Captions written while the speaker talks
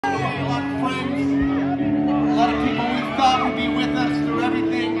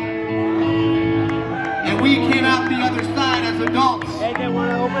We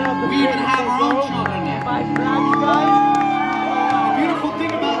even have our own children now. The beautiful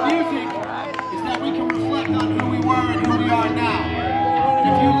thing about music is that we can reflect on who we were and who we are now. And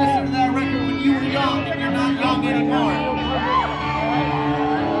if you listen to that record when you were young and you're not young anymore, you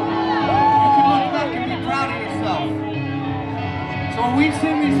can look back and be proud of yourself. So when we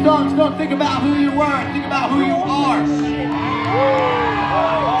sing these songs, don't think about who you were, think about who you are.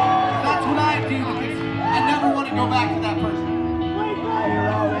 That's what I do, because I never want to go back to that person.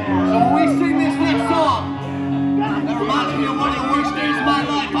 So when we sing this next song, that reminds me of one of the worst days of my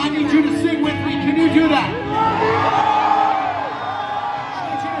life, I need you to sing with me. Can you do that? I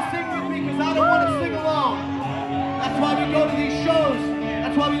need you to sing with me, because I don't want to sing alone. That's why we go to these shows.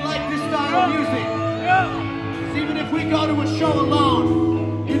 That's why we like this style of music. Because even if we go to a show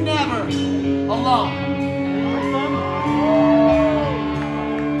alone, you're never alone.